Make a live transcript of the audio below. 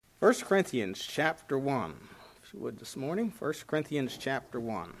1 Corinthians chapter 1, if you would this morning. 1 Corinthians chapter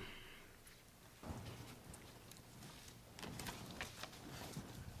 1.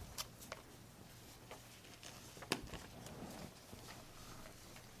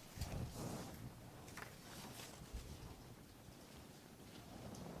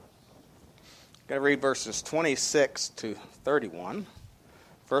 Got to read verses 26 to 31.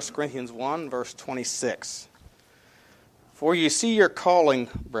 1 Corinthians 1, verse 26. For you see your calling,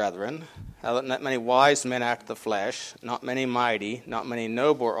 brethren, how that not many wise men after the flesh, not many mighty, not many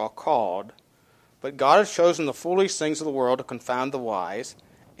noble are called. But God hath chosen the foolish things of the world to confound the wise,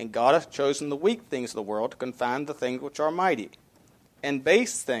 and God hath chosen the weak things of the world to confound the things which are mighty. And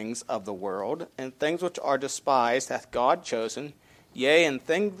base things of the world, and things which are despised hath God chosen, yea, and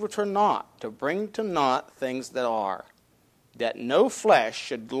things which are not, to bring to naught things that are, that no flesh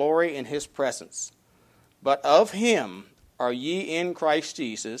should glory in his presence. But of him are ye in Christ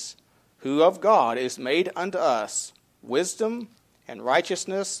Jesus, who of God is made unto us wisdom and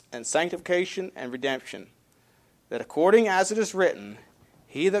righteousness and sanctification and redemption, that according as it is written,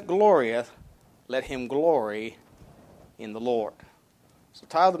 he that glorieth, let him glory in the Lord. So the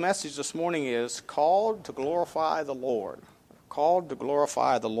title of the message this morning is Called to Glorify the Lord. Called to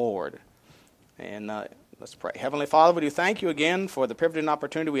glorify the Lord. And let's pray. Heavenly Father, we do thank you again for the privilege and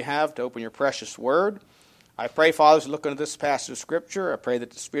opportunity we have to open your precious word. I pray, Father, as we look into this passage of Scripture, I pray that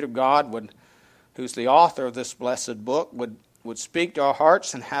the Spirit of God, who's the author of this blessed book, would speak to our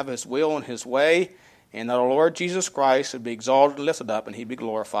hearts and have his will and his way, and that our Lord Jesus Christ would be exalted and lifted up, and he'd be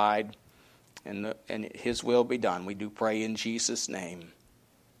glorified, and his will be done. We do pray in Jesus' name.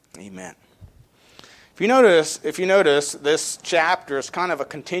 Amen. If you notice, this chapter is kind of a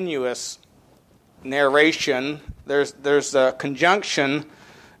continuous narration. There's a conjunction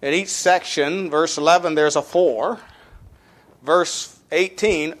at each section. Verse 11, there's a for. Verse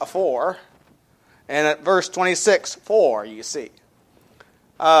 18, a for. And at verse 26, for, you see.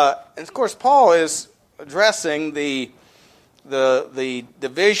 And of course, Paul is addressing the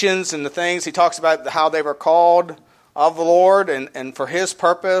divisions and the things. He talks about how they were called of the Lord and for his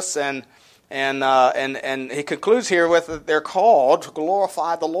purpose. And he concludes here with that they're called to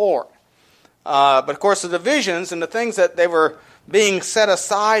glorify the Lord. But of course, the divisions and the things that they were being set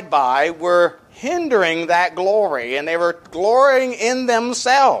aside by were hindering that glory, and they were glorying in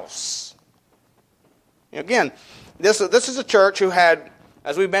themselves. Again, this is a church who had,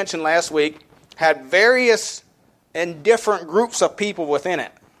 as we mentioned last week, had various and different groups of people within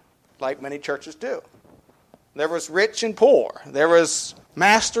it, like many churches do. There was rich and poor. There was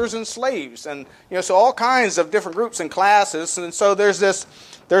masters and slaves, and so all kinds of different groups and classes. And so there's this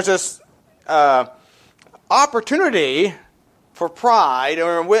opportunity for pride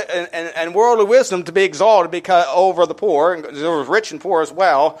and worldly wisdom to be exalted over the poor. And there was rich and poor as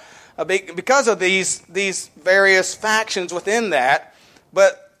well, because of these various factions within that.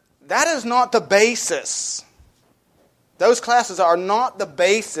 But that is not the basis. Those classes are not the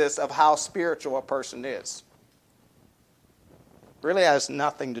basis of how spiritual a person is. Really has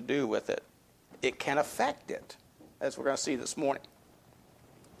nothing to do with it. It can affect it, as we're going to see this morning.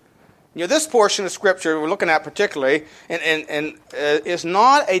 This portion of Scripture we're looking at particularly is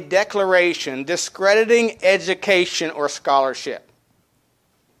not a declaration discrediting education or scholarship.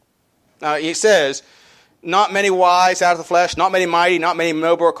 Now, he says, not many wise out of the flesh, not many mighty, not many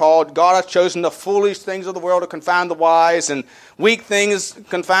noble are called. God hath chosen the foolish things of the world to confound the wise, and weak things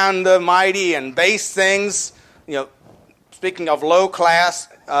confound the mighty, and base things, speaking of low class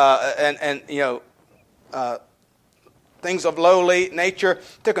things of lowly nature,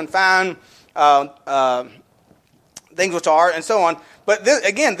 to confound things which are, and so on. But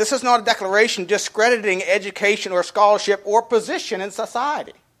this is not a declaration discrediting education or scholarship or position in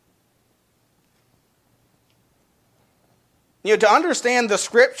society. To understand the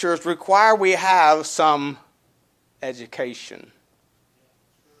Scriptures require we have some education.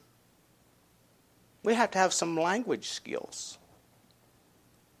 We have to have some language skills.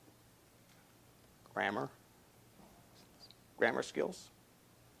 Grammar skills.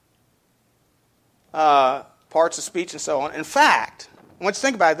 Parts of speech and so on. In fact, I want you to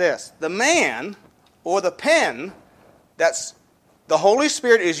think about this. The man or the pen that's the Holy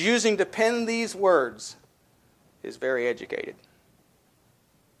Spirit is using to pen these words is very educated.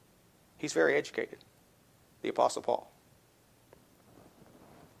 He's very educated. The Apostle Paul.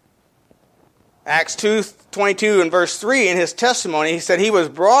 Acts 2:22 and verse 3, in his testimony, he said he was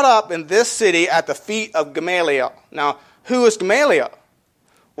brought up in this city at the feet of Gamaliel. Now, who is Gamaliel?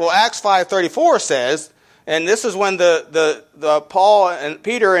 Well, Acts 5:34 says, and this is when the Paul and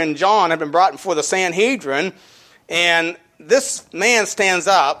Peter and John have been brought before the Sanhedrin, and this man stands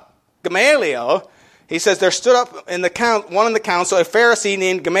up Gamaliel, he says, there stood up in one in the council a Pharisee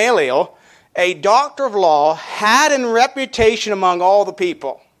named Gamaliel, a doctor of law, had in reputation among all the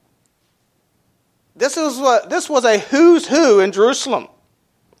people. This was a who's who in Jerusalem.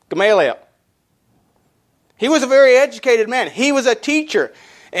 Gamaliel. He was a very educated man. He was a teacher.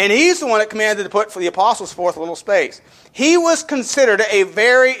 And he's the one that commanded to put for the apostles forth a little space. He was considered a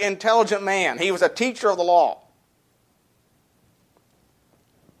very intelligent man. He was a teacher of the law.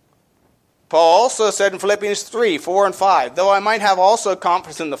 Paul also said in Philippians 3, 4 and 5, though I might have also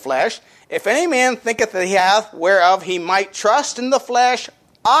confidence in the flesh, if any man thinketh that he hath whereof he might trust in the flesh,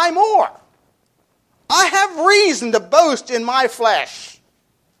 I more. I have reason to boast in my flesh.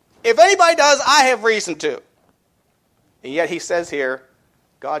 If anybody does, I have reason to. And yet he says here,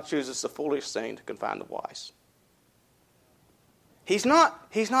 God chooses the foolish thing to confound the wise. He's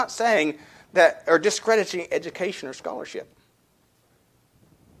not saying that, or discrediting education or scholarship.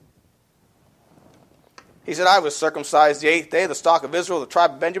 He said, I was circumcised the 8th day of the stock of Israel, the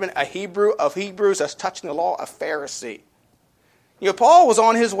tribe of Benjamin, a Hebrew of Hebrews, as touching the law, a Pharisee. You know, Paul was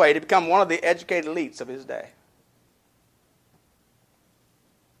on his way to become one of the educated elites of his day.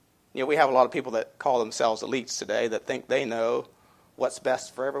 You know, we have a lot of people that call themselves elites today that think they know what's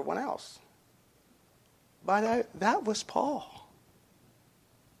best for everyone else. But that was Paul.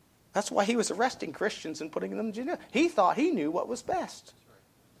 That's why he was arresting Christians and putting them in jail. He thought he knew what was best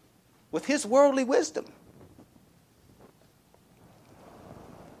with his worldly wisdom.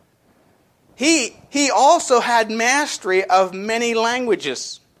 He also had mastery of many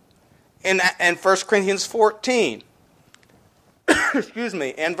languages. In 1 Corinthians 14, excuse me,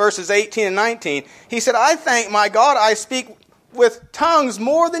 in verses 18 and 19, he said, I thank my God I speak with tongues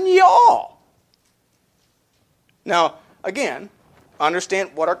more than ye all. Now, again,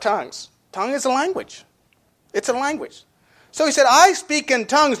 understand what are tongues. Tongue is a language. It's a language. So he said, I speak in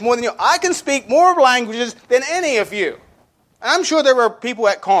tongues more than you. I can speak more languages than any of you. And I'm sure there were people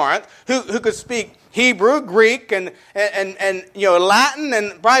at Corinth who could speak Hebrew, Greek, and Latin,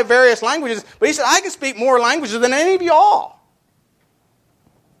 and probably various languages. But he said, I can speak more languages than any of you all.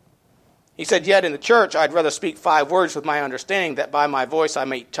 He said, yet in the church I'd rather speak 5 words with my understanding, that by my voice I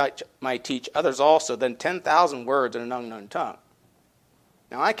might teach others also, than 10,000 words in an unknown tongue.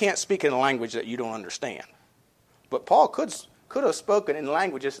 Now I can't speak in a language that you don't understand. But Paul could have spoken in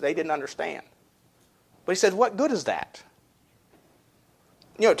languages they didn't understand. But he said, what good is that?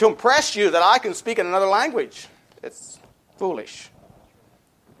 You know, to impress you that I can speak in another language, it's foolish.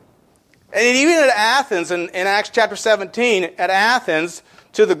 And even at Athens, in Acts chapter 17, at Athens,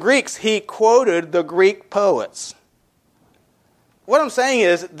 to the Greeks, he quoted the Greek poets. What I'm saying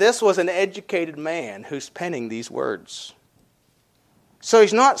is, this was an educated man who's penning these words. So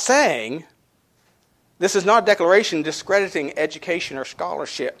he's not saying, this is not a declaration discrediting education or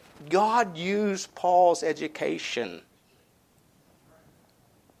scholarship. God used Paul's education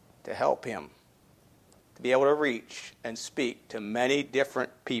to help him to be able to reach and speak to many different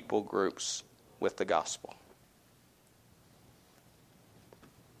people groups with the gospel.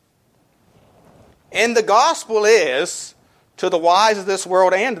 And the gospel is to the wise of this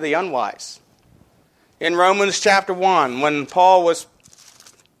world and to the unwise. In Romans chapter 1, when Paul was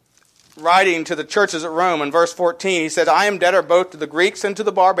writing to the churches at Rome, in verse 14, he said, I am debtor both to the Greeks and to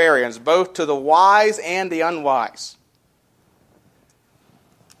the barbarians, both to the wise and the unwise.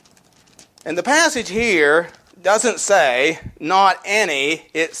 And the passage here doesn't say, not any,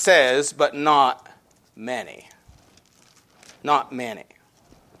 it says, but not many. Not many.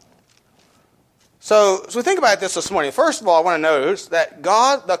 So we think about this morning. First of all, I want to notice that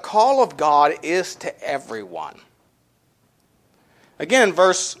the call of God is to everyone. Again,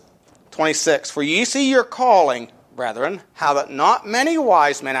 verse 26, for ye see your calling, brethren, how that not many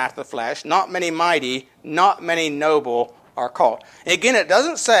wise men after the flesh, not many mighty, not many noble are called. And again, it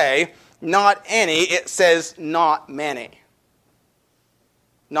doesn't say not any, it says not many.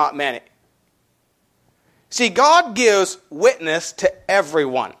 Not many. See, God gives witness to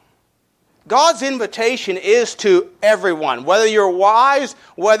everyone. God's invitation is to everyone, whether you're wise,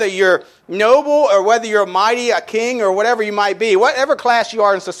 whether you're noble, or whether you're mighty, a king, or whatever you might be, whatever class you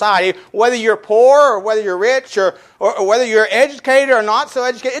are in society, whether you're poor, or whether you're rich, or whether you're educated or not so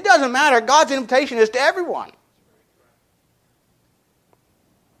educated, it doesn't matter. God's invitation is to everyone.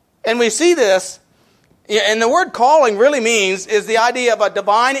 And we see this, and the word calling really means, is the idea of a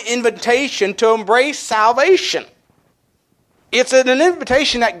divine invitation to embrace salvation. It's an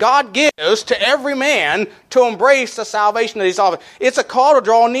invitation that God gives to every man to embrace the salvation that He's offered. It's a call to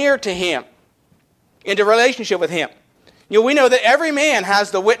draw near to Him, into relationship with Him. You know, we know that every man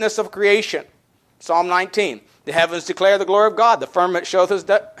has the witness of creation. Psalm 19. The heavens declare the glory of God. The firmament showeth his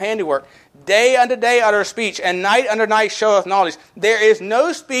handiwork. Day unto day utter speech, and night unto night showeth knowledge. There is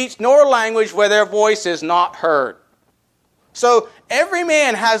no speech nor language where their voice is not heard. So every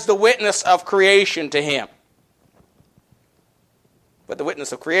man has the witness of creation to him. But the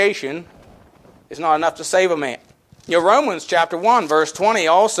witness of creation is not enough to save a man. Romans chapter 1, verse 20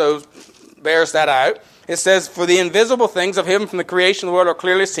 also bears that out. It says, "For the invisible things of him from the creation of the world are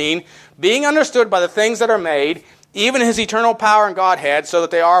clearly seen, being understood by the things that are made, even his eternal power and Godhead, so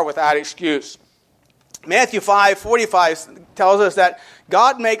that they are without excuse." Matthew 5:45 tells us that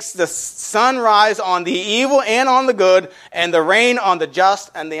God makes the sun rise on the evil and on the good, and the rain on the just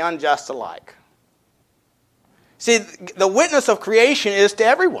and the unjust alike. See, the witness of creation is to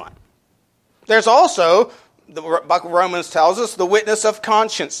everyone. There's also, the book of Romans tells us, the witness of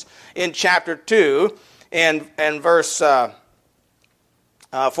conscience. In chapter 2 and verse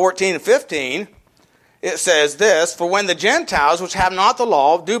 14 and 15, it says this, "For when the Gentiles, which have not the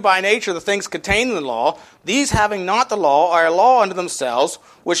law, do by nature the things contained in the law, these having not the law are a law unto themselves,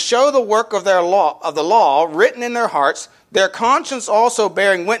 which show the work of the law written in their hearts, their conscience also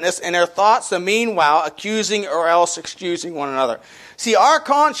bearing witness, and their thoughts the meanwhile accusing or else excusing one another." See, our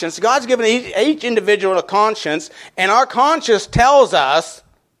conscience, God's given each individual a conscience, and our conscience tells us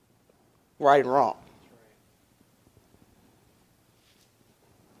right and wrong.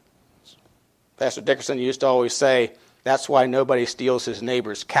 Pastor Dickerson used to always say, that's why nobody steals his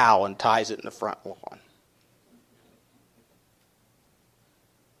neighbor's cow and ties it in the front lawn.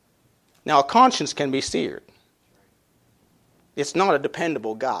 Now, a conscience can be seared. It's not a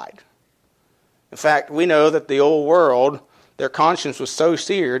dependable guide. In fact, we know that the old world, their conscience was so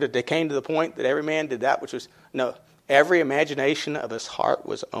seared that they came to the point that every man did that which was, no, every imagination of his heart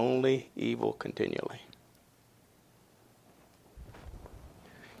was only evil continually.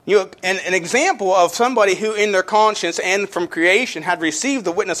 An example of somebody who in their conscience and from creation had received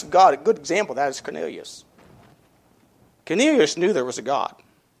the witness of God, a good example of that is Cornelius. Cornelius knew there was a God.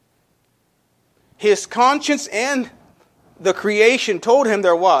 His conscience and the creation told him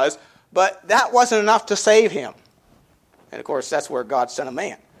there was, but that wasn't enough to save him. And of course, that's where God sent a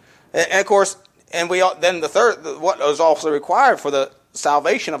man. And of course, then the third, what is also required for the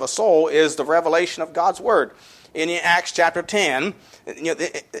salvation of a soul is the revelation of God's word. In Acts chapter 10,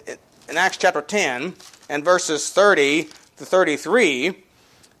 in Acts chapter 10 and verses 30 to 33,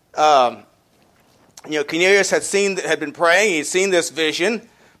 Cornelius had been praying, he'd seen this vision,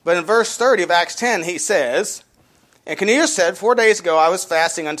 but in verse 30 of Acts 10 he says, "And Cornelius said, 4 days ago I was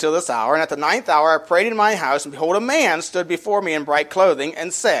fasting until this hour, and at the 9th hour I prayed in my house, and behold, a man stood before me in bright clothing,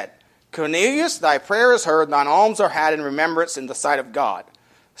 and said, Cornelius, thy prayer is heard, thine alms are had in remembrance in the sight of God.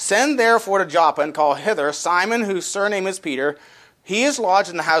 Send therefore to Joppa, and call hither Simon, whose surname is Peter. He is lodged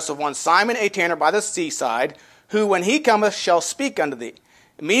in the house of one Simon a tanner by the seaside, who when he cometh shall speak unto thee.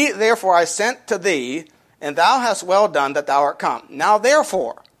 Immediately therefore I sent to thee, and thou hast well done that thou art come. Now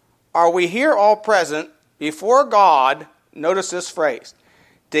therefore are we here all present before God," notice this phrase,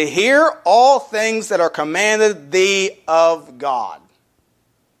 "to hear all things that are commanded thee of God."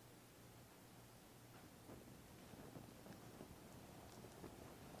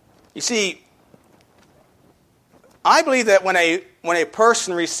 You see, I believe that when a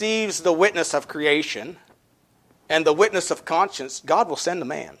person receives the witness of creation and the witness of conscience, God will send a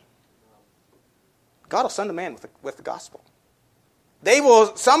man. God will send a man with the gospel. They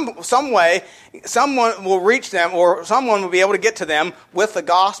will, some way, someone will reach them, or someone will be able to get to them with the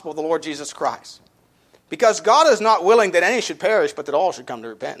gospel of the Lord Jesus Christ. Because God is not willing that any should perish, but that all should come to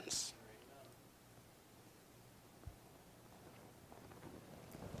repentance.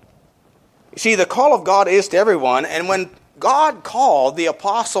 You see, the call of God is to everyone, and when God called the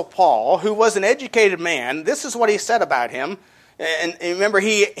Apostle Paul, who was an educated man, this is what he said about him. And remember,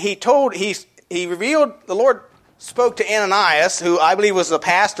 he revealed, the Lord spoke to Ananias, who I believe was the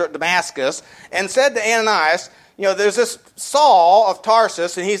pastor at Damascus, and said to Ananias, there's this Saul of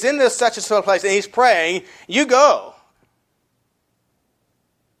Tarsus, and he's in this such and such place, and he's praying, you go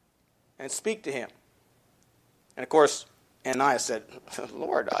and speak to him. And of course, Ananias said,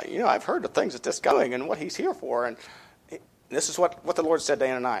 Lord, I've heard the things that this going and what he's here for. And this is what the Lord said to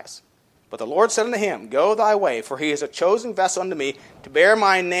Ananias. But the Lord said unto him, Go thy way, for he is a chosen vessel unto me to bear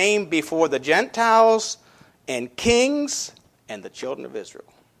my name before the Gentiles and kings and the children of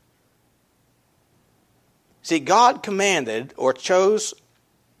Israel. See, God commanded or chose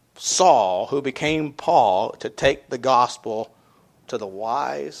Saul, who became Paul, to take the gospel to the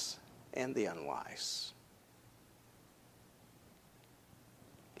wise and the unwise.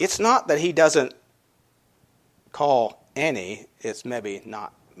 It's not that he doesn't call any, it's maybe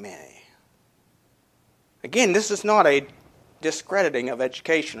not many. Again, this is not a discrediting of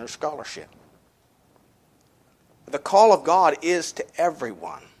education or scholarship. The call of God is to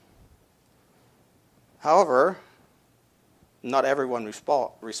everyone. However, not everyone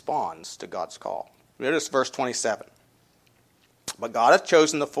responds to God's call. Notice verse 27. But God hath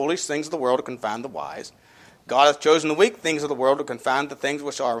chosen the foolish things of the world to confound the wise. God hath chosen the weak things of the world to confound the things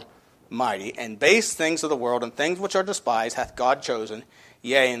which are mighty. And base things of the world and things which are despised hath God chosen,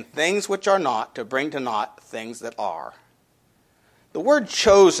 yea, and things which are not, to bring to naught things that are. The word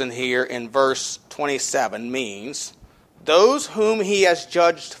chosen here in verse 27 means those whom he has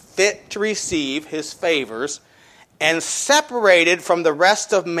judged fit to receive his favors and separated from the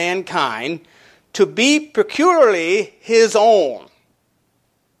rest of mankind to be peculiarly his own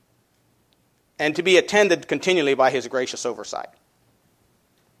and to be attended continually by his gracious oversight.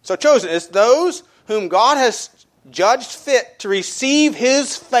 So chosen is those whom God has judged fit to receive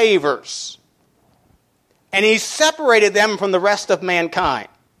his favors. And he separated them from the rest of mankind.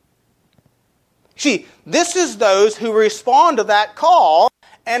 See, this is those who respond to that call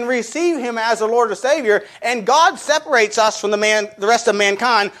and receive him as the Lord and Savior, and God separates us from the rest of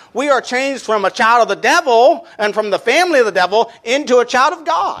mankind. We are changed from a child of the devil and from the family of the devil into a child of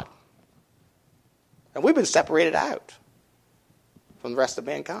God. And we've been separated out from the rest of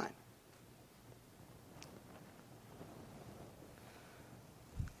mankind.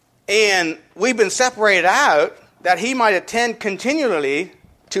 And we've been separated out that he might attend continually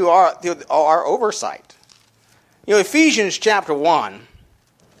to our oversight. You know, Ephesians chapter 1,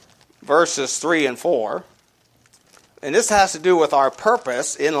 verses 3 and 4, and this has to do with our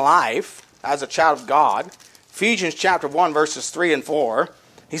purpose in life as a child of God. Ephesians chapter 1, verses 3 and 4,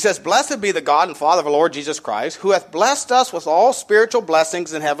 he says, Blessed be the God and Father of our Lord Jesus Christ, who hath blessed us with all spiritual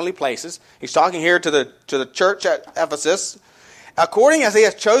blessings in heavenly places. He's talking here to the church at Ephesus. According as he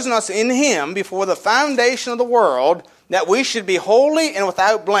has chosen us in him before the foundation of the world, that we should be holy and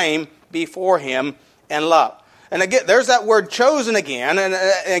without blame before him in love. And again, there's that word chosen again. And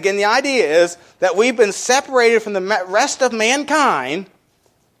again, the idea is that we've been separated from the rest of mankind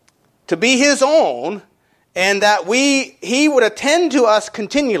to be his own, and that he would attend to us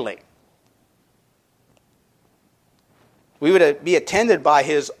continually. We would be attended by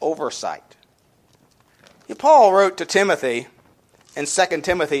his oversight. Paul wrote to Timothy in 2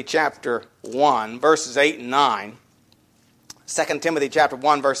 Timothy chapter 1, verses 8 and 9. 2 Timothy chapter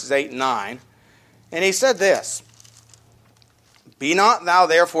 1, verses 8 and 9. And he said this, Be not thou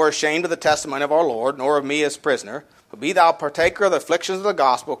therefore ashamed of the testimony of our Lord, nor of me as prisoner, but be thou partaker of the afflictions of the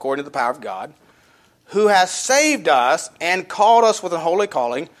gospel according to the power of God, who has saved us and called us with a holy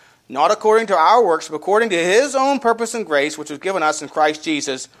calling, not according to our works, but according to his own purpose and grace, which was given us in Christ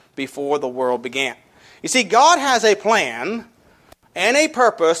Jesus before the world began. You see, God has a plan and a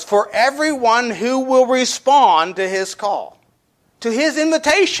purpose for everyone who will respond to his call, to his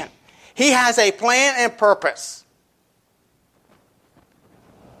invitation. He has a plan and purpose.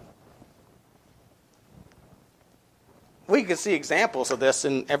 We can see examples of this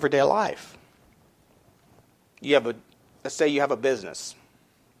in everyday life. Let's say you have a business,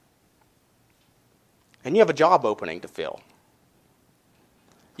 and you have a job opening to fill.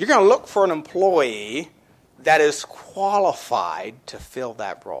 You're going to look for an employee that is qualified to fill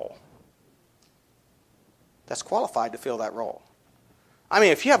that role. That's qualified to fill that role. I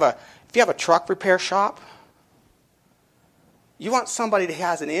mean, if you have a truck repair shop, you want somebody that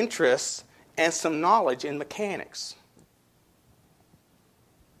has an interest and some knowledge in mechanics.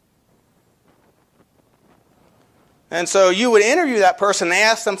 And so you would interview that person and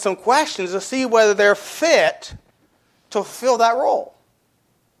ask them some questions to see whether they're fit to fill that role.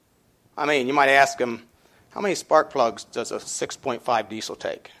 I mean, you might ask them, how many spark plugs does a 6.5 diesel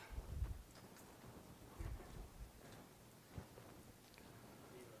take?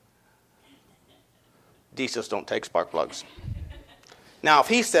 Diesels don't take spark plugs. Now, if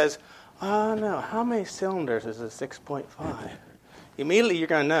he says, oh no, how many cylinders is a 6.5? Immediately you're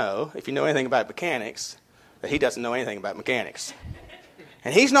going to know, if you know anything about mechanics, that he doesn't know anything about mechanics.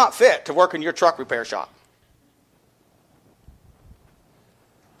 And he's not fit to work in your truck repair shop.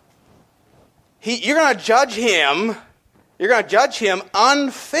 You're going to judge him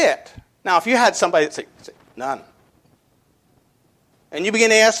unfit. Now, if you had somebody that say none, and you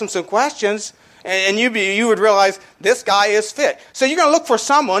begin to ask him some questions, and you would realize this guy is fit. So you're going to look for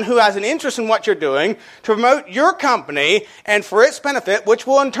someone who has an interest in what you're doing to promote your company and for its benefit, which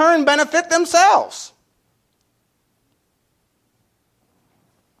will in turn benefit themselves.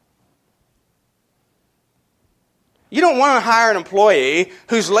 You don't want to hire an employee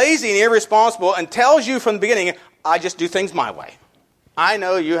who's lazy and irresponsible and tells you from the beginning, I just do things my way. I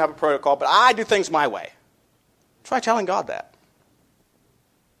know you have a protocol, but I do things my way. Try telling God that.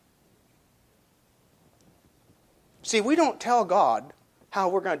 See, we don't tell God how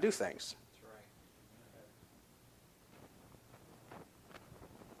we're going to do things.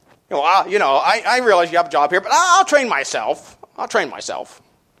 I realize you have a job here, but I'll train myself.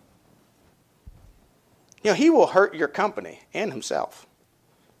 He will hurt your company and himself.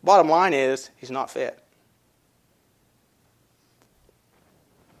 Bottom line is, he's not fit.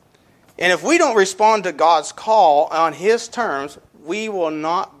 And if we don't respond to God's call on his terms, we will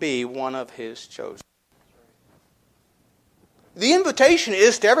not be one of his chosen. The invitation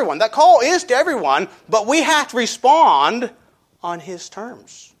is to everyone. That call is to everyone, but we have to respond on his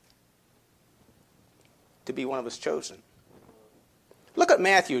terms to be one of his chosen. Look at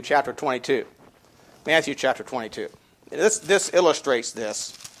Matthew chapter 22. Matthew chapter 22. This illustrates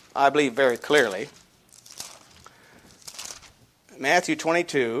this, I believe, very clearly. Matthew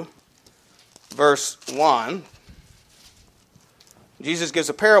 22, verse 1. Jesus gives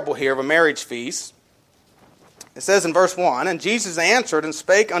a parable here of a marriage feast. It says in verse 1, "And Jesus answered and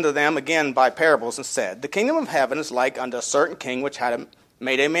spake unto them again by parables, and said, The kingdom of heaven is like unto a certain king which had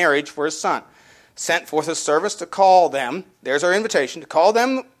made a marriage for his son, sent forth his servants to call them," there's our invitation, "to call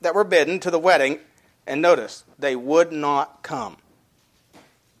them that were bidden to the wedding, and notice, they would not come.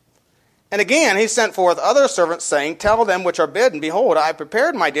 And again he sent forth other servants, saying, Tell them which are bidden, Behold, I have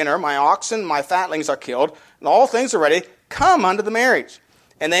prepared my dinner, my oxen, my fatlings are killed, and all things are ready. Come unto the marriage.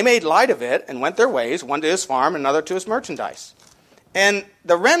 And they made light of it, and went their ways, one to his farm, and another to his merchandise. And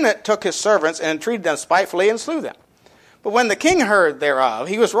the remnant took his servants, and entreated them spitefully, and slew them. But when the king heard thereof,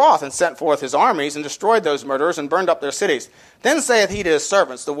 he was wroth, and sent forth his armies, and destroyed those murderers, and burned up their cities. Then saith he to his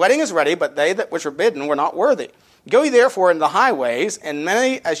servants, The wedding is ready, but they that which were bidden were not worthy. Go ye therefore into the highways, and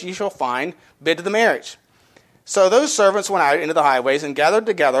many as ye shall find, bid to the marriage. So those servants went out into the highways, and gathered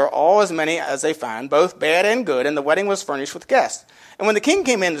together all as many as they found, both bad and good, and the wedding was furnished with guests. And when the king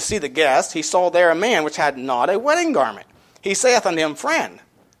came in to see the guests, he saw there a man which had not a wedding garment. He saith unto him, Friend,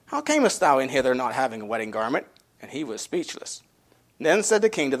 how camest thou in hither not having a wedding garment? And he was speechless. Then said the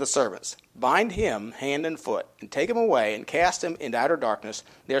king to the servants, Bind him hand and foot, and take him away, and cast him into outer darkness.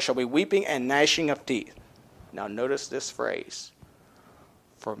 There shall be weeping and gnashing of teeth. Now notice this phrase.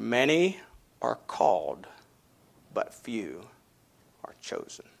 For many are called, but few are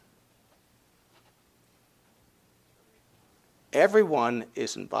chosen. Everyone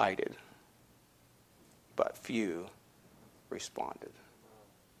is invited, but few responded.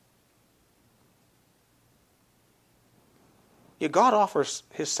 God offers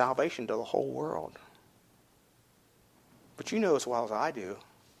his salvation to the whole world. But you know as well as I do,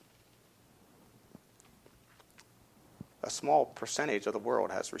 a small percentage of the world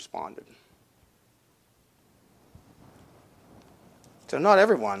has responded. So not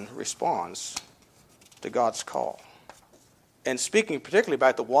everyone responds to God's call. And speaking particularly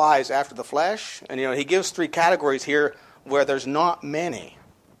about the wise after the flesh, and he gives three categories here where there's not many.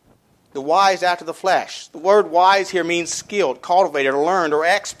 The wise after the flesh. The word wise here means skilled, cultivated, or learned, or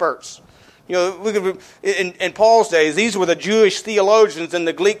experts. In Paul's days, these were the Jewish theologians and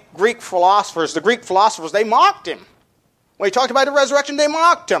the Greek philosophers. The Greek philosophers, they mocked him. When he talked about the resurrection, they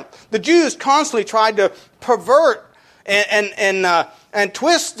mocked him. The Jews constantly tried to pervert and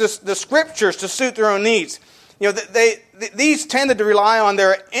twist the scriptures to suit their own needs. These tended to rely on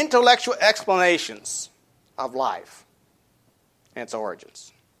their intellectual explanations of life and its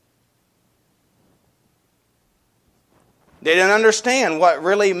origins. They didn't understand what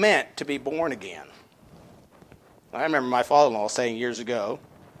really meant to be born again. I remember my father-in-law saying years ago,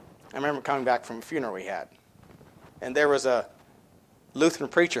 I remember coming back from a funeral we had, and there was a Lutheran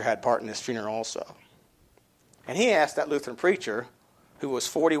preacher had part in this funeral also. And he asked that Lutheran preacher, who was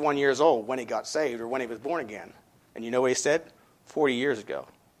 41 years old when he got saved or when he was born again. And you know what he said? 40 years ago,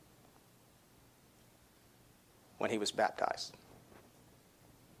 when he was baptized.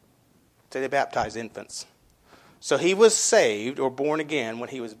 So they baptized infants. So he was saved or born again when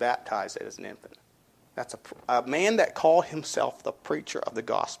he was baptized as an infant. That's a man that called himself the preacher of the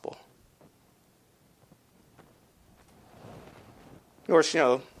gospel. Of course,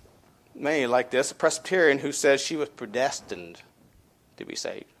 many like this, a Presbyterian who says she was predestined to be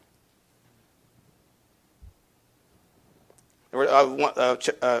saved.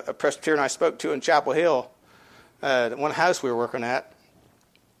 A Presbyterian I spoke to in Chapel Hill, one house we were working at,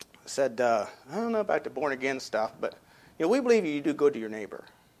 said, I don't know about the born-again stuff, but we believe you do good to your neighbor.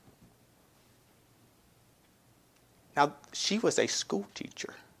 Now, she was a school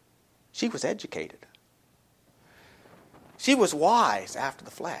teacher. She was educated. She was wise after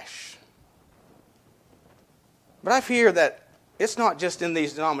the flesh. But I fear that it's not just in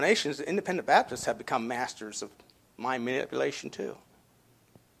these denominations. The independent Baptists have become masters of mind manipulation too.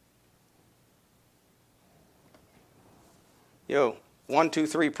 Yo, 1, 2,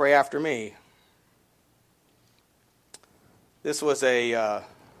 3, pray after me. This was a,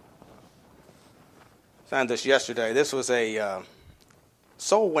 found this yesterday. This was a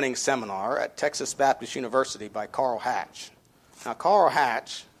soul-winning seminar at Texas Baptist University by Carl Hatch. Now, Carl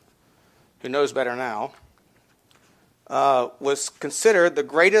Hatch, who knows better now, was considered the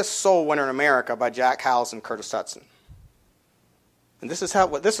greatest soul winner in America by Jack Howells and Curtis Hudson. And this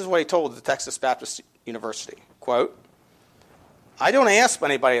is what he told the Texas Baptist University. Quote, I don't ask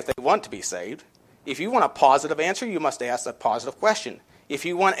anybody if they want to be saved. If you want a positive answer, you must ask a positive question. If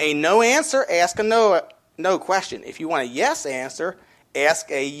you want a no answer, ask a no question. If you want a yes answer,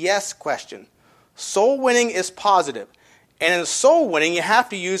 ask a yes question. Soul winning is positive. And in soul winning, you have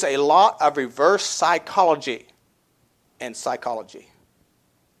to use a lot of reverse psychology and psychology.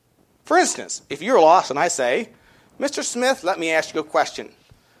 For instance, if you're lost and I say, Mr. Smith, let me ask you a question.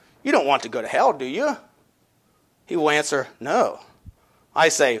 You don't want to go to hell, do you? He will answer, no. I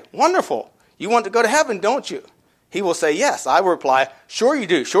say, wonderful. You want to go to heaven, don't you? He will say, yes. I will reply, sure you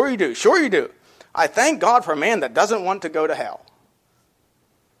do, sure you do, sure you do. I thank God for a man that doesn't want to go to hell.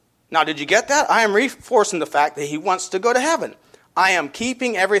 Now, did you get that? I am reinforcing the fact that he wants to go to heaven. I am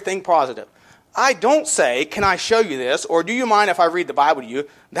keeping everything positive. I don't say, can I show you this, or do you mind if I read the Bible to you?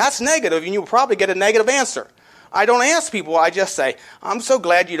 That's negative, and you'll probably get a negative answer. I don't ask people, I just say, I'm so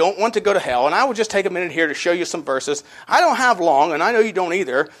glad you don't want to go to hell, and I will just take a minute here to show you some verses. I don't have long, and I know you don't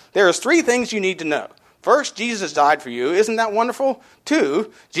either. There's 3 things you need to know. First, Jesus died for you. Isn't that wonderful? 2,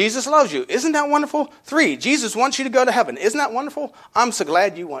 Jesus loves you. Isn't that wonderful? 3, Jesus wants you to go to heaven. Isn't that wonderful? I'm so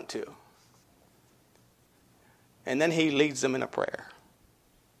glad you want to. And then he leads them in a prayer.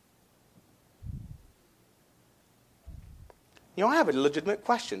 You know, I have a legitimate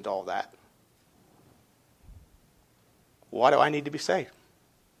question to all that. Why do I need to be saved?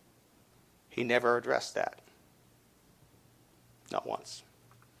 He never addressed that. Not once.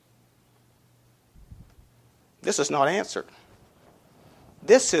 This is not answered.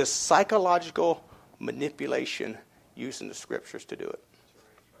 This is psychological manipulation using the scriptures to do it.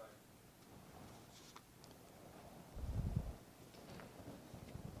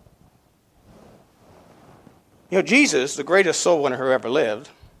 You know, Jesus, the greatest soul winner who ever lived,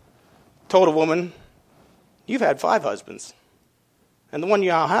 told a woman, you've had 5 husbands, and the one you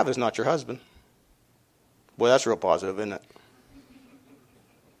now have is not your husband. Boy, that's real positive, isn't it?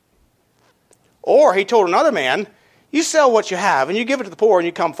 Or he told another man, you sell what you have, and you give it to the poor, and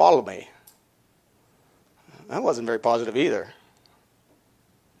you come follow me. That wasn't very positive either.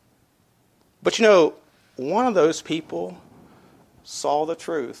 But you know, one of those people saw the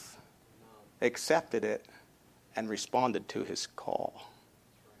truth, accepted it, and responded to his call.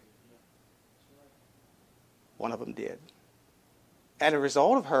 One of them did. And as a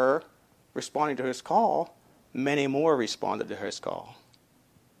result of her responding to his call, many more responded to his call.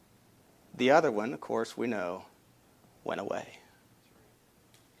 The other one, of course, we know, went away.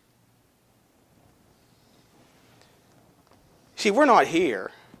 See, we're not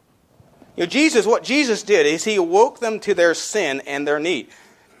here. You know, what Jesus did is he awoke them to their sin and their need.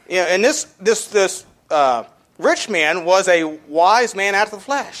 You know, and this rich man was a wise man after the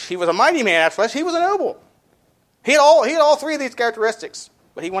flesh. He was a mighty man after the flesh. He was a noble. He had all 3 of these characteristics,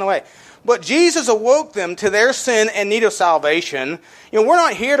 but he went away. But Jesus awoke them to their sin and need of salvation. You know, we're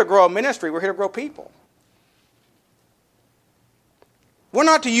not here to grow a ministry. We're here to grow people. We're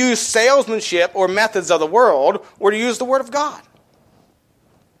not to use salesmanship or methods of the world. We're to use the Word of God.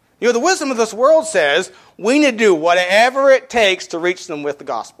 You know, the wisdom of this world says we need to do whatever it takes to reach them with the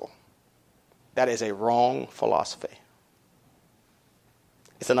gospel. That is a wrong philosophy.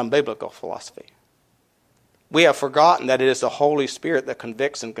 It's an unbiblical philosophy. We have forgotten that it is the Holy Spirit that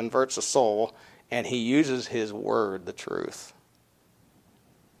convicts and converts the soul, and he uses his word, the truth.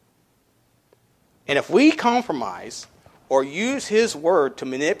 And if we compromise or use his word to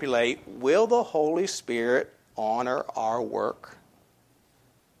manipulate, will the Holy Spirit honor our work?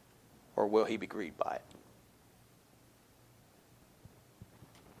 Or will he be grieved by it?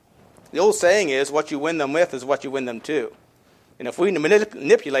 The old saying is, what you win them with is what you win them to. And if we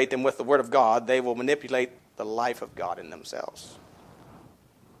manipulate them with the Word of God, they will manipulate the life of God in themselves.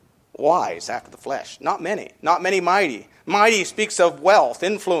 Wise after the flesh. Not many. Not many mighty. Mighty speaks of wealth,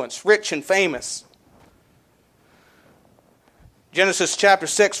 influence, rich and famous. Genesis chapter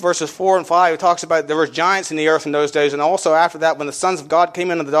 6, verses 4 and 5, it talks about there were giants in the earth in those days, and also after that, when the sons of God came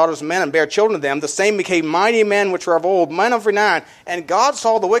into the daughters of men and bare children to them, the same became mighty men which were of old, men of renown. And God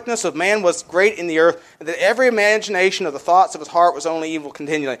saw the wickedness of man was great in the earth, and that every imagination of the thoughts of his heart was only evil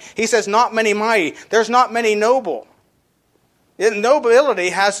continually. He says, not many mighty. There's not many noble. Nobility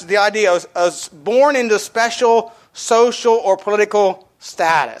has the idea of born into special social or political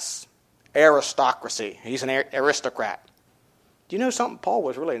status. Aristocracy. He's an aristocrat. Do you know something? Paul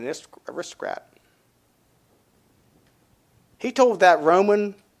was really an aristocrat. He told that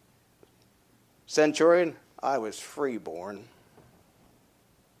Roman centurion, I was freeborn.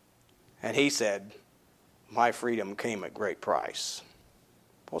 And he said, my freedom came at great price.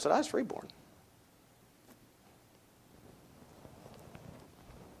 Paul said, I was freeborn.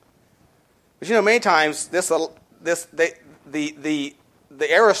 But you know, many times the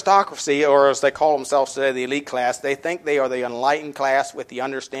aristocracy, or as they call themselves today, the elite class, they think they are the enlightened class with the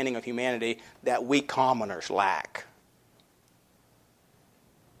understanding of humanity that we commoners lack.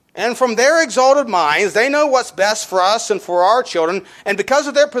 And from their exalted minds, they know what's best for us and for our children, and because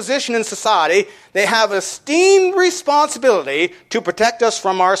of their position in society, they have esteemed responsibility to protect us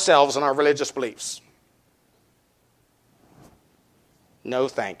from ourselves and our religious beliefs. No,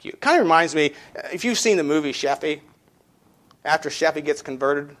 thank you. It kind of reminds me, if you've seen the movie Sheffy, after Sheffy gets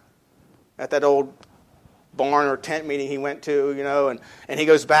converted at that old barn or tent meeting he went to, you know, and he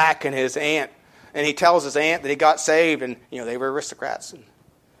goes back and his aunt, and he tells his aunt that he got saved, and, you know, they were aristocrats.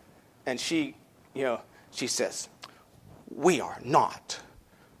 And she, you know, she says, we are not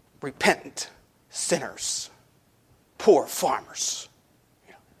repentant sinners, poor farmers.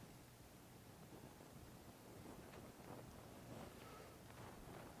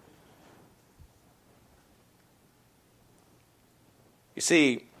 You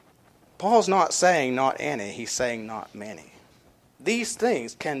see, Paul's not saying not any, he's saying not many. These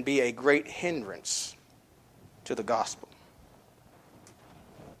things can be a great hindrance to the gospel.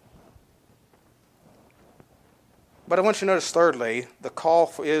 But I want you to notice, thirdly, the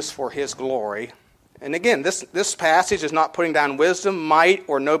call is for his glory. And again, this passage is not putting down wisdom, might,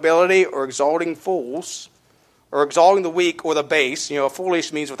 or nobility, or exalting fools, or exalting the weak or the base. You know,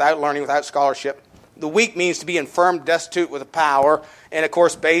 foolish means without learning, without scholarship. The weak means to be infirm, destitute with power. And, of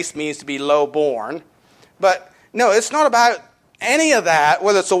course, base means to be low-born. But, no, it's not about any of that,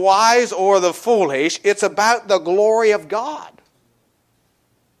 whether it's the wise or the foolish. It's about the glory of God.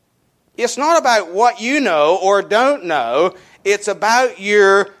 It's not about what you know or don't know. It's about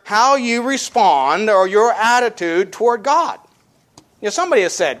how you respond or your attitude toward God. You know, somebody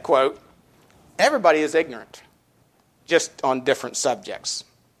has said, quote, everybody is ignorant, just on different subjects,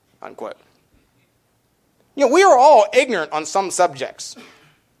 unquote. You know, we are all ignorant on some subjects.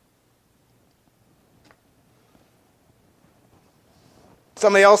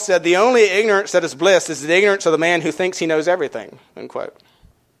 Somebody else said, the only ignorance that is bliss is the ignorance of the man who thinks he knows everything, unquote.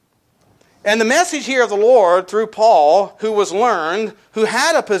 And the message here of the Lord through Paul, who was learned, who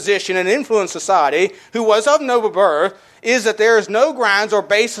had a position and influenced society, who was of noble birth, is that there is no grounds or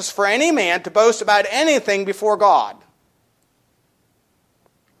basis for any man to boast about anything before God.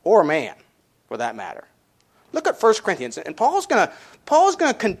 Or man, for that matter. Look at 1 Corinthians, and Paul's going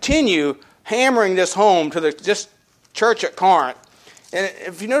to continue hammering this home to this church at Corinth. And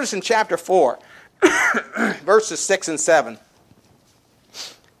if you notice in chapter 4, verses 6 and 7,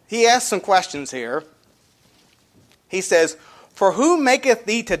 he asks some questions here. He says, for who maketh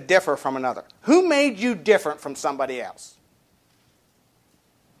thee to differ from another? Who made you different from somebody else?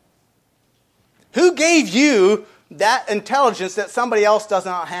 Who gave you that intelligence that somebody else does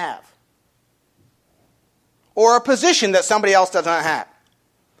not have? Or a position that somebody else does not have?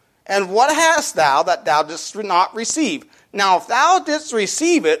 And what hast thou that thou dost not receive? Now, if thou didst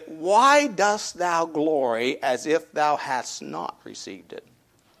receive it, why dost thou glory as if thou hadst not received it?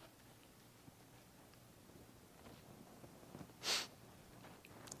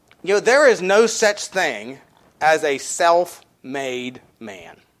 You know, there is no such thing as a self-made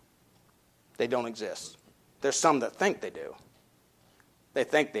man. They don't exist. There's some that think they do. They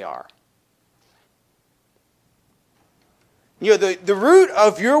think they are. You know, the root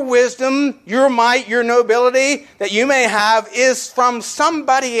of your wisdom, your might, your nobility that you may have is from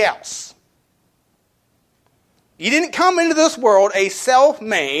somebody else. You didn't come into this world a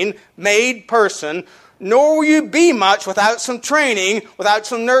self-made person, nor will you be much without some training, without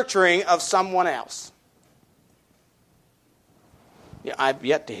some nurturing of someone else. Yeah, I've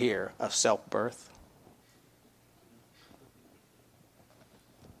yet to hear of self-birth.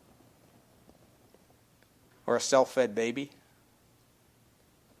 Or a self-fed baby.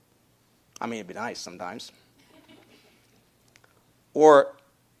 I mean, it'd be nice sometimes. Or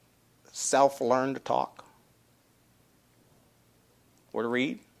self-learn to talk. Or to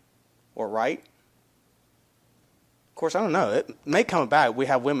read. Or write. Of course, I don't know. It may come about. We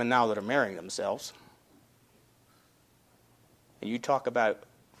have women now that are marrying themselves. And you talk about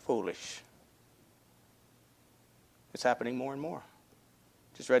foolish. It's happening more and more.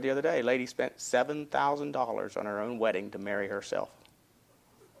 Just read the other day, a lady spent $7,000 on her own wedding to marry herself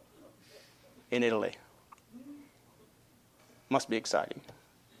in Italy. Must be exciting.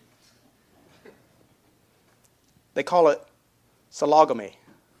 They call it sologamy.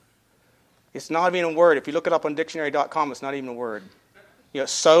 It's not even a word. If you look it up on dictionary.com, it's not even a word.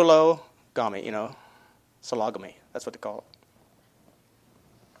 Sologamy, sologamy. That's what they call it.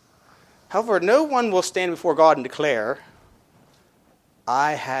 However, no one will stand before God and declare,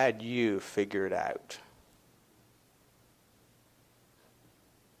 I had you figured out.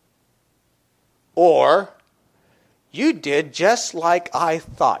 Or, you did just like I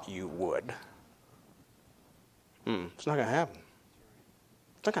thought you would. It's not going to happen.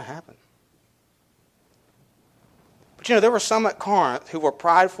 It's not going to happen. But there were some at Corinth who were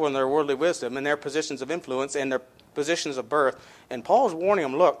prideful in their worldly wisdom and their positions of influence and their positions of birth. And Paul's warning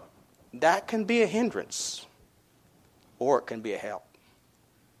them, look, that can be a hindrance or it can be a help.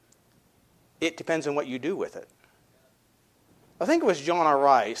 It depends on what you do with it. I think it was John R.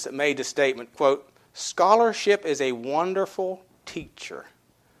 Rice that made the statement, quote, scholarship is a wonderful teacher,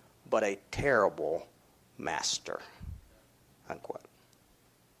 but a terrible master, unquote.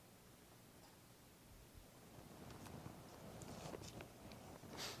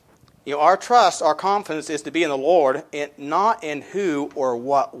 Our trust, our confidence is to be in the Lord, and not in who or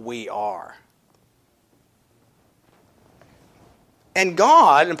what we are. And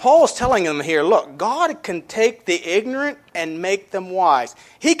God, and Paul is telling them here, look, God can take the ignorant and make them wise.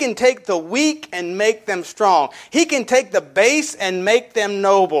 He can take the weak and make them strong. He can take the base and make them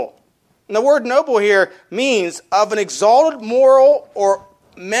noble. And the word noble here means of an exalted moral or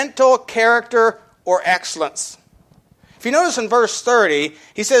mental character or excellence. If you notice in verse 30,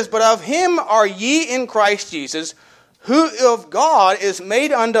 he says, but of him are ye in Christ Jesus, who of God is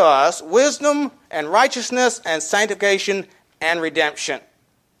made unto us wisdom and righteousness and sanctification and redemption.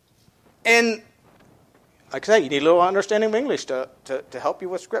 And like I say, you need a little understanding of English to help you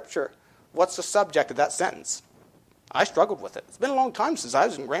with Scripture. What's the subject of that sentence? I struggled with it. It's been a long time since I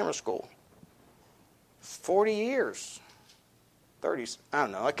was in grammar school. 40 years. 30s. I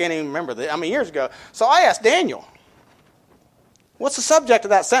don't know. I can't even remember years ago. So I asked Daniel, what's the subject of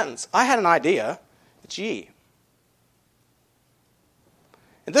that sentence? I had an idea. It's ye.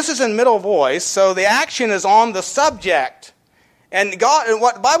 And this is in middle voice, so the action is on the subject. And God, and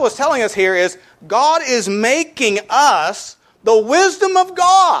what the Bible is telling us here is God is making us the wisdom of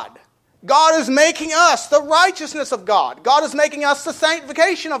God. God is making us the righteousness of God. God is making us the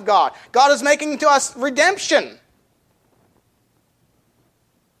sanctification of God. God is making to us redemption.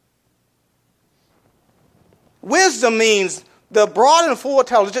 Wisdom means the broad and full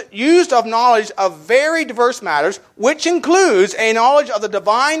intelligence used of knowledge of very diverse matters, which includes a knowledge of the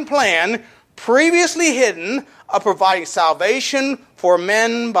divine plan previously hidden of providing salvation for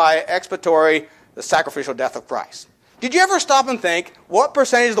men by expiatory, the sacrificial death of Christ. Did you ever stop and think what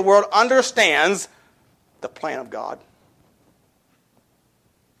percentage of the world understands the plan of God?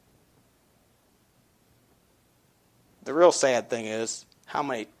 The real sad thing is how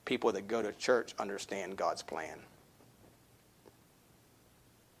many people that go to church understand God's plan.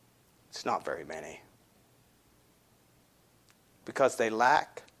 It's not very many. Because they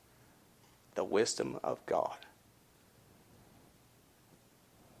lack the wisdom of God.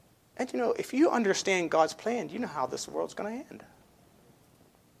 And if you understand God's plan, you know how this world's going to end.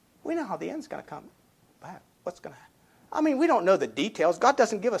 We know how the end's going to come. What's going to happen? We don't know the details. God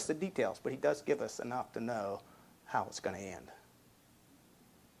doesn't give us the details, but He does give us enough to know how it's going to end.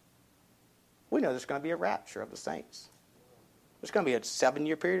 We know there's going to be a rapture of the saints. There's going to be a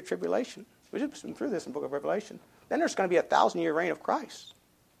 7-year period of tribulation. We've just been through this in the book of Revelation. Then there's going to be a 1,000-year reign of Christ.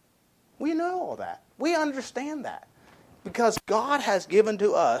 We know all that. We understand that. Because God has given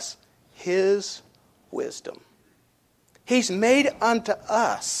to us His wisdom. He's made unto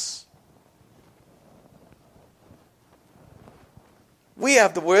us. We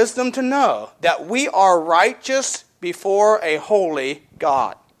have the wisdom to know that we are righteous before a holy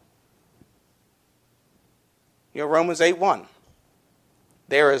God. Romans 8:1.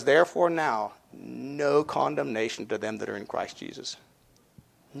 There is therefore now no condemnation to them that are in Christ Jesus.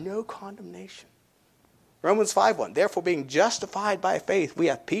 No condemnation. Romans 5:1. Therefore, being justified by faith, we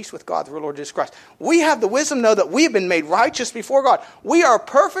have peace with God through our Lord Jesus Christ. We have the wisdom to know that we have been made righteous before God. We are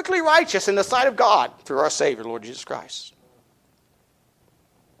perfectly righteous in the sight of God through our Savior, Lord Jesus Christ.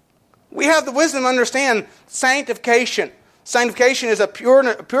 We have the wisdom to understand sanctification. Sanctification is a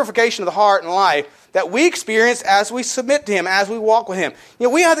purification of the heart and life that we experience as we submit to Him, as we walk with Him.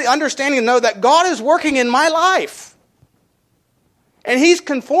 We have the understanding to know that God is working in my life. And He's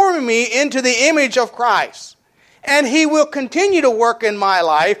conforming me into the image of Christ. And he will continue to work in my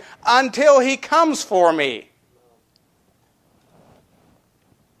life until he comes for me.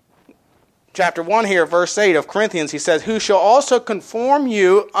 Chapter 1 here, verse 8 of Corinthians, he says, who shall also conform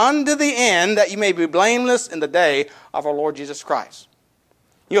you unto the end, that you may be blameless in the day of our Lord Jesus Christ.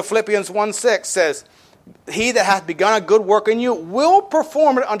 Philippians 1:6 says, he that hath begun a good work in you will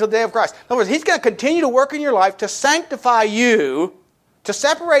perform it until the day of Christ. In other words, he's going to continue to work in your life to sanctify you, to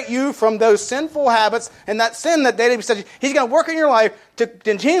separate you from those sinful habits and that sin that daily beset you. He's going to work in your life to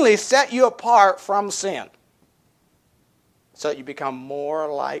continually set you apart from sin, so that you become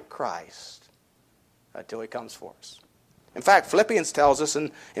more like Christ until he comes for us. In fact, Philippians tells us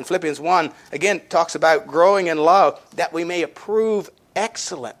in Philippians 1, again, talks about growing in love, that we may approve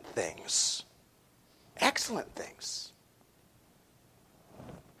excellent things. Excellent things.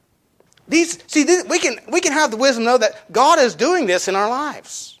 We can have the wisdom to know that God is doing this in our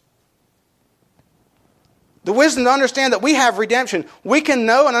lives. The wisdom to understand that we have redemption. We can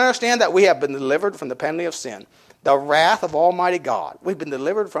know and understand that we have been delivered from the penalty of sin, the wrath of Almighty God. We've been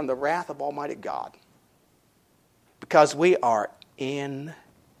delivered from the wrath of Almighty God because we are in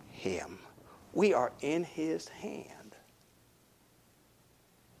him. We are in his hand.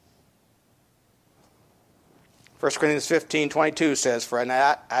 1 Corinthians 15:22 says, for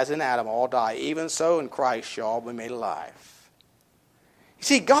as in Adam all die, even so in Christ shall all be made alive. You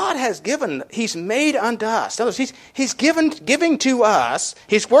see, God has given, he's made unto us. In other words, he's giving to us,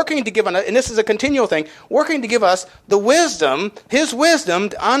 he's working to give, and this is a continual thing, working to give us the wisdom, his wisdom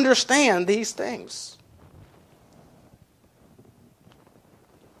to understand these things.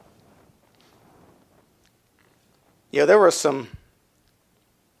 There were some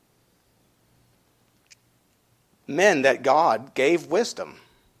men that God gave wisdom.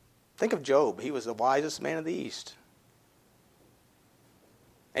 Think of Job. He was the wisest man of the East.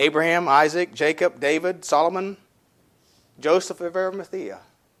 Abraham, Isaac, Jacob, David, Solomon, Joseph of Arimathea.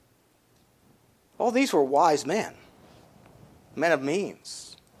 All these were wise men of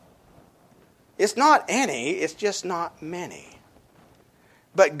means. It's not any, it's just not many.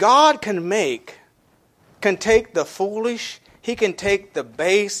 But God can take the foolish, he can take the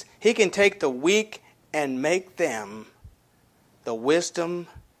base, he can take the weak, and make them the wisdom,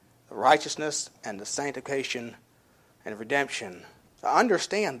 the righteousness, and the sanctification and redemption to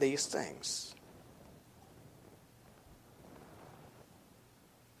understand these things.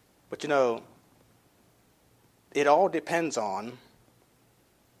 But it all depends on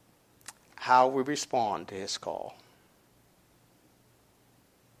how we respond to his call.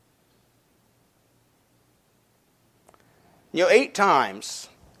 You know, 8 times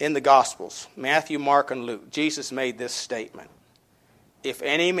in the Gospels, Matthew, Mark, and Luke, Jesus made this statement: if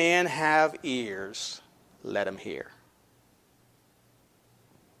any man have ears, let him hear.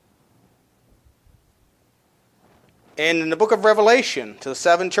 And in the book of Revelation, to the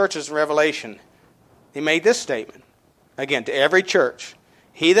 7 churches in Revelation, he made this statement, again, to every church: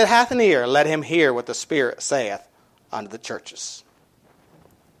 he that hath an ear, let him hear what the Spirit saith unto the churches.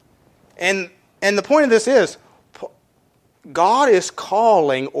 And the point of this is, God is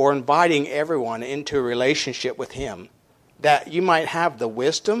calling or inviting everyone into a relationship with him, that you might have the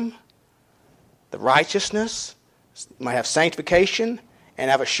wisdom, the righteousness, you might have sanctification, and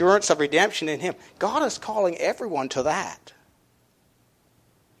have assurance of redemption in him. God is calling everyone to that.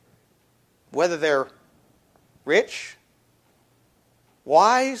 Whether they're rich,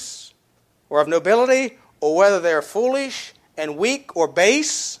 wise, or of nobility, or whether they're foolish and weak or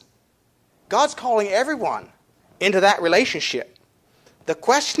base, God's calling everyone into that relationship. The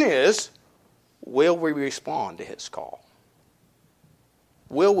question is, will we respond to his call?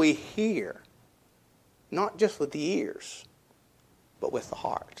 Will we hear, not just with the ears, but with the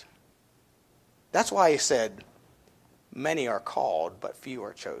heart? That's why he said, many are called, but few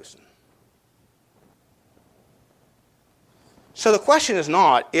are chosen. So the question is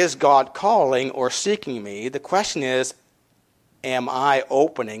not, is God calling or seeking me? The question is, am I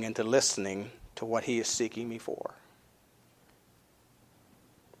opening into listening to what he is seeking me for?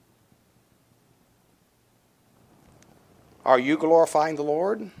 Are you glorifying the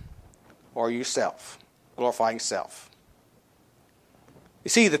Lord, or are you glorifying self? You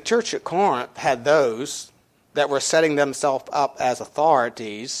see, the church at Corinth had those that were setting themselves up as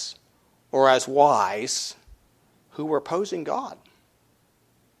authorities or as wise, who were opposing God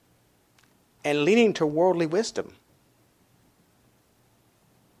and leaning to worldly wisdom.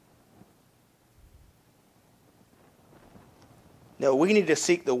 No, we need to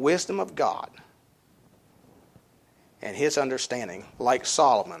seek the wisdom of God and his understanding, like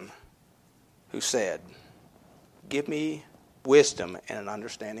Solomon, who said, give me wisdom and an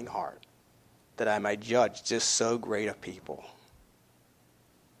understanding heart, that I may judge just so great a people.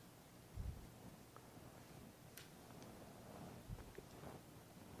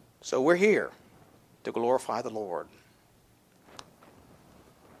 So we're here to glorify the Lord.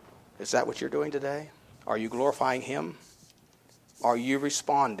 Is that what you're doing today? Are you glorifying Him? Are you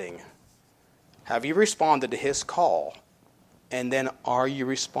responding? Have you responded to His call? And then are you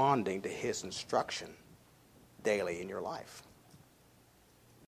responding to His instruction daily in your life?